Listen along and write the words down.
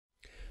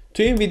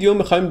توی این ویدیو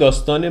میخوایم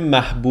داستان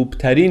محبوب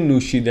ترین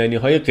نوشیدنی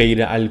های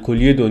غیر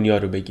الکلی دنیا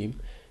رو بگیم: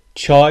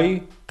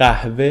 چای،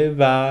 قهوه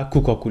و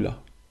کوکاکولا.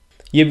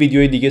 یه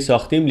ویدیوی دیگه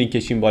ساختیم،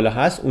 لینکش این بالا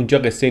هست، اونجا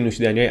قصه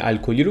نوشیدنی های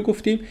الکلی رو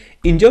گفتیم.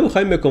 اینجا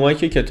میخوایم به کمک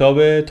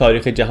کتاب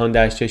تاریخ جهان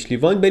در 6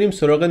 لیوان بریم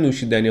سراغ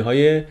نوشیدنی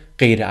های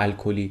غیر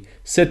الکلی.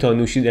 3 تا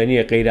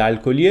نوشیدنی غیر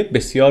الکلی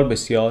بسیار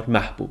بسیار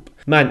محبوب.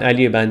 من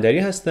علی بندری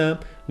هستم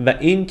و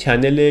این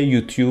چنل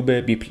یوتیوب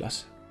بی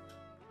پلاس.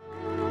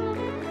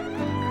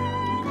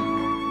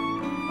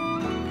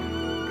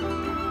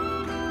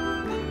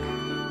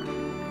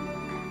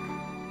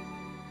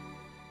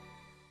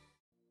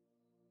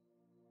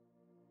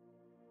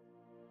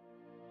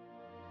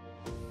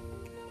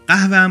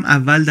 قهوه هم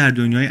اول در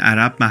دنیای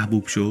عرب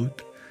محبوب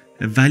شد،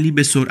 ولی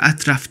به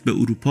سرعت رفت به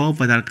اروپا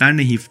و در قرن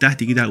 17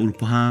 دیگه در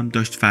اروپا هم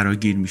داشت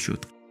فراگیر می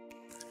شد.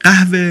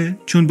 قهوه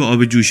چون با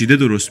آب جوشیده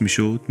درست می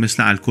شد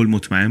مثل الکل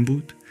مطمئن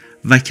بود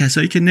و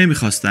کسایی که نمی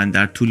خواستن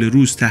در طول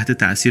روز تحت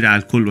تاثیر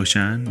الکل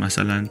باشن،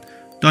 مثلا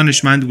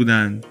دانشمند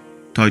بودن،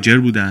 تاجر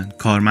بودن،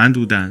 کارمند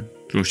بودن،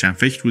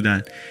 روشنفکر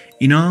بودن،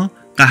 اینا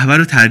قهوه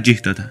رو ترجیح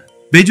دادن.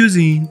 بجز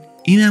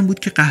این هم بود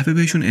که قهوه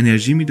بهشون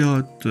انرژی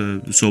میداد،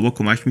 صبح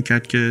کمک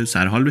میکرد که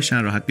سرحال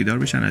بشن، راحت بیدار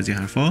بشن از این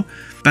حرفا.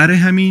 برای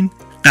همین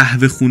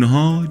قهوه خونه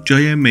ها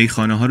جای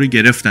میخانه ها رو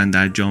گرفتن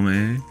در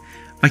جامعه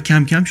و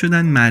کم کم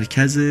شدن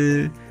مرکز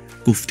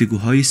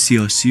گفتگوهای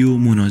سیاسی و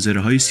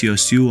مناظره های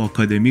سیاسی و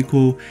آکادمیک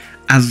و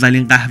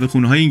اولین قهوه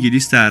خونه های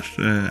انگلیس در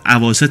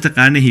اواسط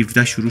قرن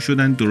 17 شروع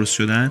شدن، درست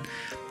شدن.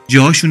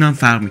 جاهاشون هم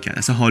فرق میکرد،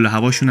 اصلا حال و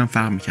هواشون هم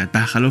فرق میکرد.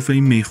 برخلاف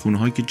این میخونه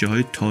ها که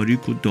جاهای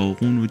تاریک و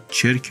داغون و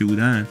چرکی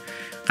بودن،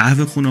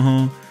 قهوه خونه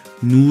ها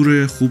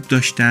نور خوب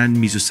داشتن،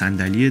 میز و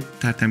صندلی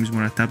ترتمیز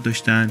مرتب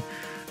داشتن.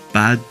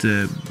 بعد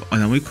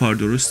آدمای کار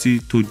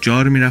درستی،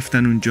 تجار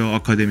میرفتن اونجا،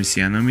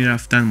 آکادمیسیانا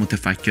میرفتن،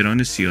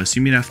 متفکران سیاسی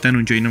میرفتن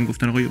اونجا. اینا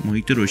میگفتن آقا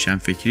محیط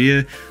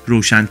روشنفکری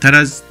روشن‌تر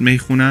از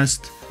میخونه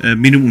است،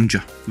 میریم اونجا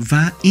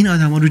و این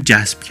آدما رو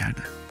جذب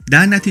کردن.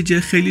 در نتیجه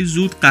خیلی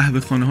زود قهوه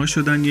خانه ها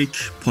شدن یک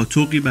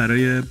پاتوقی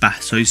برای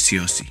بحث‌های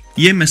سیاسی.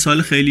 یه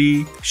مثال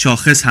خیلی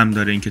شاخص هم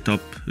داره این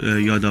کتاب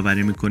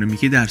یادآوری میکنه.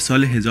 میگه در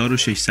سال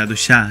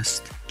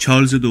 1660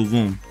 چارلز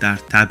دوم در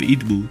تبعید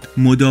بود.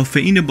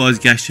 مدافعین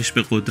بازگشتش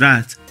به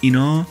قدرت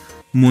اینا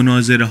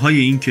مناظره های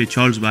این که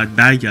چارلز باید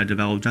برگرده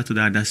و قدرت رو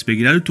در دست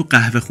بگیره رو تو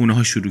قهوه خونه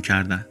ها شروع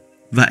کردن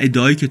و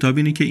ادعای کتاب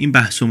اینه که این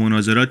بحث و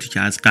مناظراتی که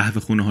از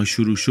قهوه خونه ها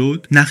شروع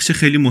شد نقش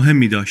خیلی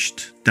مهمی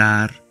داشت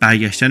در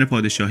برگشتن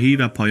پادشاهی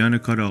و پایان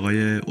کار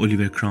آقای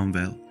الیور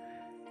کرامول.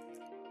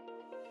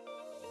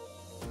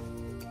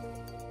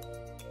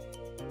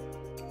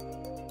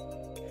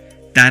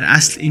 در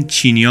اصل این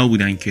چینی‌ها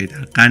بودن که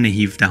در قرن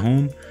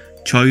 17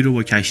 چای رو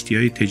با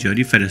کشتی‌های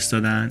تجاری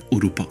فرستادن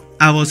اروپا.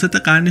 اواسط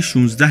قرن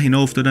 16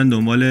 اینا افتادن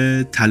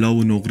دنبال طلا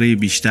و نقره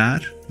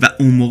بیشتر و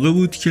اون موقع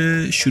بود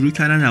که شروع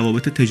کردن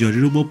روابط تجاری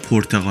رو با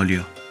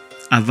پرتغالیا.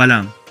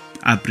 اولم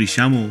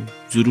ابریشم و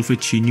ظروف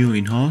چینی و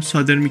اینها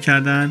صادر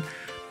می‌کردن،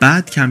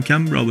 بعد کم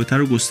کم رابطه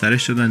رو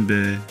گسترش دادن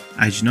به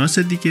اجناس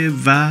دیگه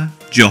و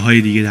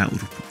جاهای دیگه در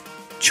اروپا.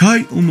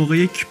 چای اون موقع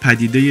یک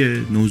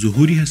پدیده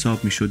نوظهوری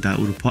حساب میشد در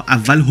اروپا.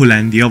 اول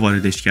هلندیا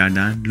واردش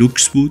کردن،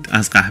 لوکس بود،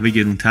 از قهوه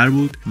گرونتر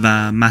بود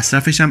و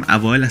مصرفش هم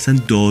اوایل اصلا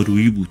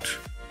دارویی بود.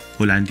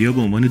 هلندیا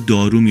به عنوان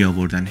دارو می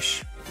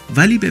آوردنش.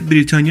 ولی به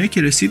بریتانیا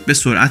که رسید به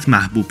سرعت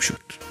محبوب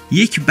شد.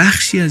 یک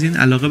بخشی از این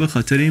علاقه به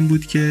خاطر این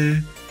بود که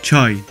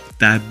چای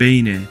در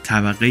بین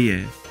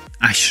طبقه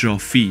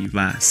اشرافی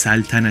و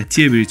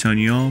سلطنتی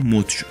بریتانیا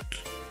مد شد.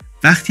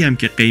 وقتی هم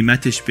که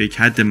قیمتش به یک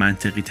حد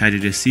منطقی تری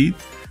رسید،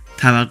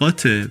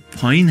 طبقات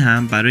پایین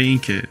هم برای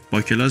اینکه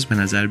با کلاس به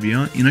نظر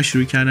بیان اینا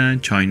شروع کردن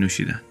چای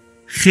نوشیدن.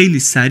 خیلی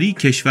سریع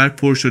کشور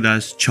پر شد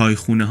از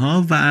چایخونه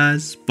ها و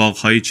از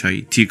باغ‌های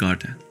چای، تی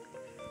گاردن.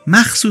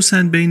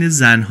 مخصوصاً بین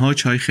زنها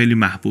چای خیلی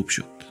محبوب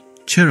شد.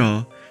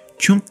 چرا؟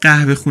 چون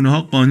قهوه خونه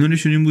ها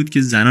قانونشون این بود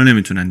که زنها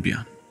نمیتونن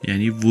بیان،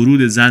 یعنی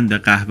ورود زن به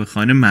قهوه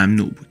خانه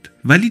ممنوع بود.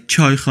 ولی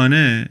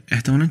چایخانه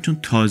احتمالاً چون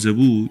تازه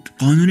بود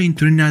قانون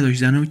اینطوری نداشت،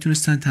 زنها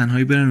میتونستن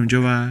تنهایی برن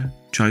اونجا و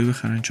چای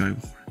بخرن، چای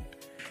بخورن.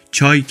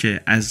 چای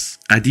که از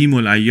قدیم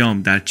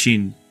الایام در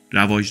چین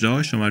رواج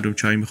داشت و مردم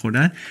چای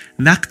میخوردن،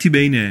 وقتی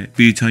بین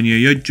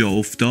بریتانیایی‌ها جا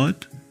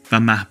افتاد و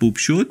محبوب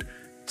شد،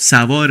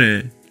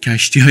 سوار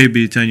کشتی‌های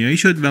بریتانیایی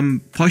شد و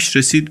پاش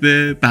رسید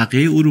به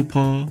بقیه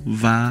اروپا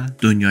و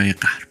دنیای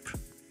غرب.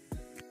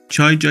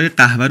 چای جای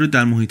قهوه رو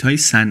در محیط‌های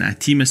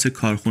صنعتی مثل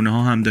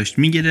کارخونه‌ها هم داشت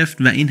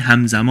میگرفت و این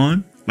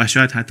همزمان و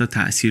شاید حتی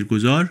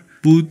تاثیرگذار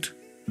بود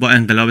با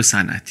انقلاب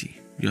صنعتی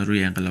یا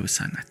روی انقلاب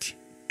صنعتی.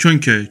 چون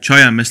که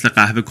چای هم مثل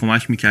قهوه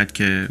کمک میکرد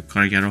که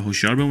کارگرها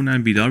هوشیار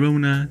بمونن، بیدار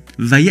بمونن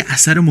و یه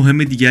اثر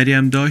مهم دیگری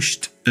هم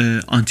داشت،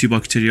 آنتی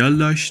باکتریال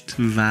داشت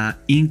و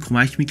این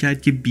کمک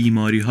میکرد که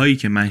بیماری هایی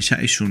که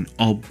منشأشون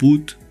آب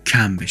بود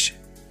کم بشه.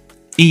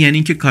 این یعنی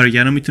اینکه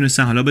کارگرها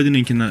میتونستن حالا بدون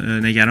اینکه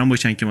نگران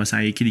باشن که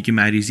مثلا یکی دیگه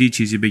مریضی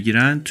چیزی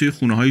بگیرن، توی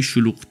خونه های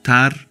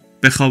شلوغ‌تر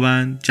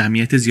بخوابن،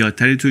 جمعیت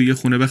زیادتری توی یه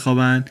خونه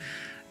بخوابن.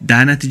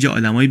 در نتیجه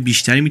آدمای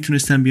بیشتری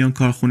میتونستن بیان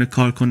کارخونه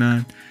کار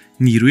کنن.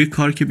 نیروی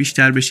کار که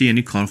بیشتر بشه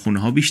یعنی کارخونه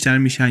ها بیشتر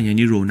میشن،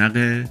 یعنی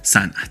رونق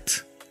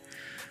صنعت.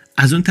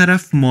 از اون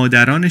طرف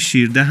مادران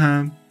شیرده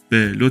هم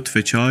به لطف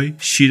چای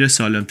شیر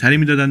سالمتری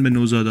میدادن به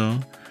نوزادا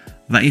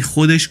و این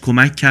خودش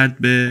کمک کرد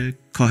به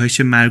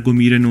کاهش مرگ و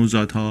میر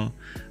نوزادها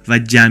و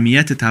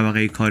جمعیت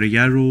طبقه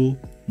کارگر رو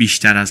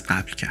بیشتر از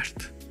قبل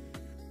کرد.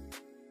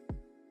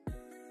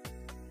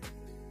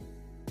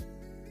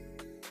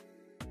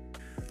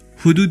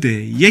 حدود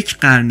 1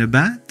 قرن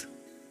بعد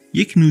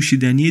یک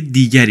نوشیدنی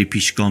دیگری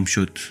پیشگام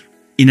شد،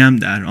 اینم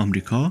در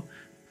آمریکا،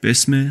 به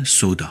اسم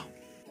سودا.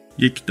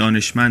 یک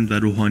دانشمند و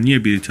روحانی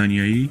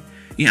بریتانیایی،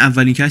 این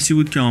اولین کسی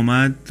بود که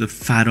آمد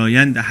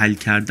فرایند حل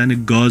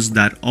کردن گاز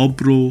در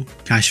آب رو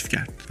کشف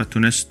کرد و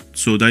تونست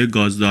سودای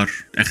گازدار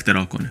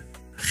اختراع کنه.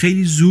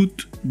 خیلی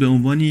زود به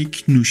عنوان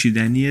یک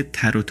نوشیدنی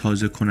تر و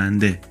تازه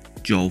کننده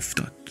جا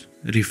افتاد،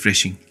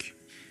 ریفرشینگ.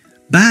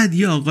 بعد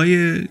یه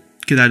آقای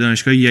که در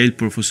دانشگاه ییل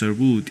پروفسور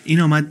بود، این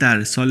آمد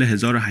در سال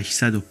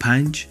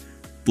 1805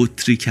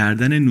 بطری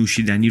کردن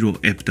نوشیدنی رو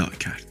ابداع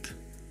کرد.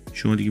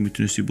 شما دیگه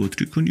میتونستی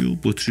بطری کنی و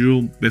بطری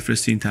رو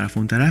بفرستی این طرف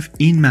اون طرف.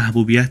 این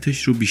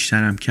محبوبیتش رو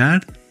بیشتر هم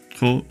کرد.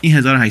 خب این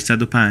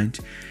 1805.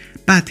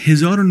 بعد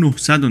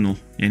 1909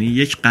 یعنی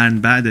 1 قرن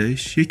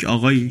بعدش یک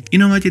آقایی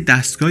این آمد یه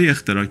دستگاهی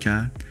اختراع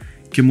کرد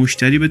که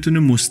مشتری بتونه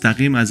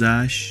مستقیم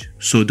ازش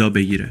سودا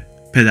بگیره.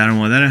 پدر و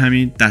مادر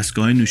همین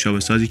دستگاه نوشابه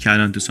سازی که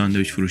الان تو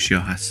ساندویچ فروشی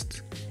ها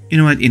هست. این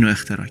اومد اینو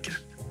اختراع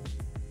کرد.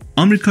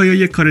 آمریکایی‌ها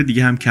یک کار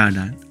دیگه هم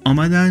کردن.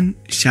 آمدن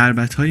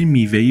شربت‌های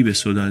میوه‌ای به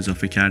سودا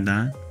اضافه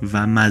کردن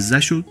و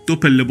مزه‌شو 2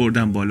 پله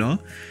بردن بالا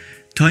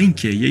تا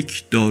اینکه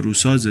یک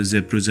داروساز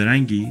زبر و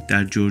زرنگی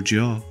در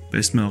جورجیا به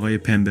اسم آقای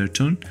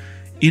پمبرتون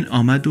این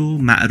آمد و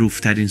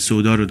معروف‌ترین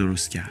سودا رو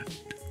درست کرد،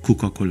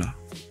 کوکاکولا.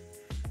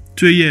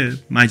 توی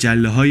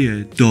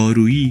مجله‌های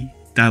دارویی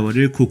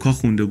درباره کوکا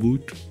خونده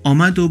بود،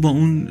 آمد و با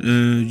اون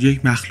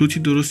یک مخلوطی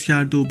درست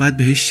کرد و بعد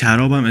بهش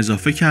شراب هم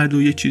اضافه کرد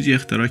و یه چیزی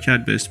اختراع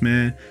کرد به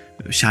اسم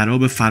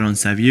شراب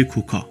فرانسوی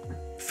کوکا،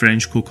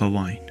 فرنچ کوکا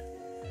واین.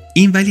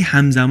 این ولی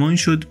همزمان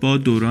شد با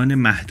دوران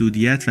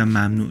محدودیت و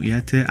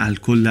ممنوعیت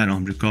الکل در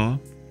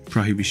آمریکا،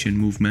 Prohibition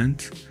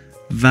Movement،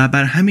 و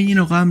بر همین این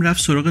آقا هم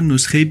رفت سراغ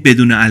نسخه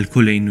بدون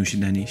الکل این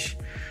نوشیدنیش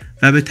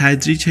و به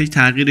تدریج هی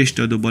تغییرش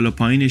داد و بالا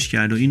پایینش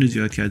کرد و اینو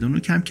زیاد کرد و اونو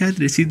کم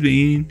کرد، رسید به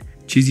این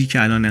چیزی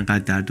که الان انقدر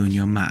در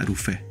دنیا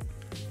معروفه.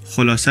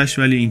 خلاصش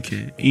ولی این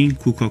که این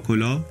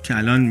کوکاکولا که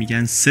الان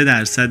میگن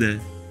 3%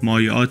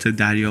 مایعات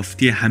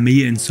دریافتی همه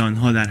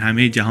انسان‌ها در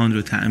همه جهان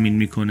رو تأمین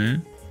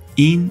میکنه،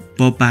 این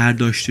با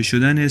برداشته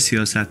شدن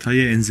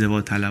سیاست‌های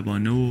انزوا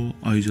طلبانه و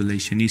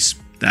آیزولیشنیسم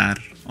در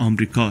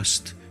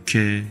آمریکاست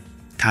که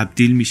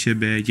تبدیل میشه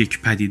به یک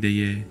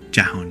پدیده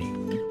جهانی.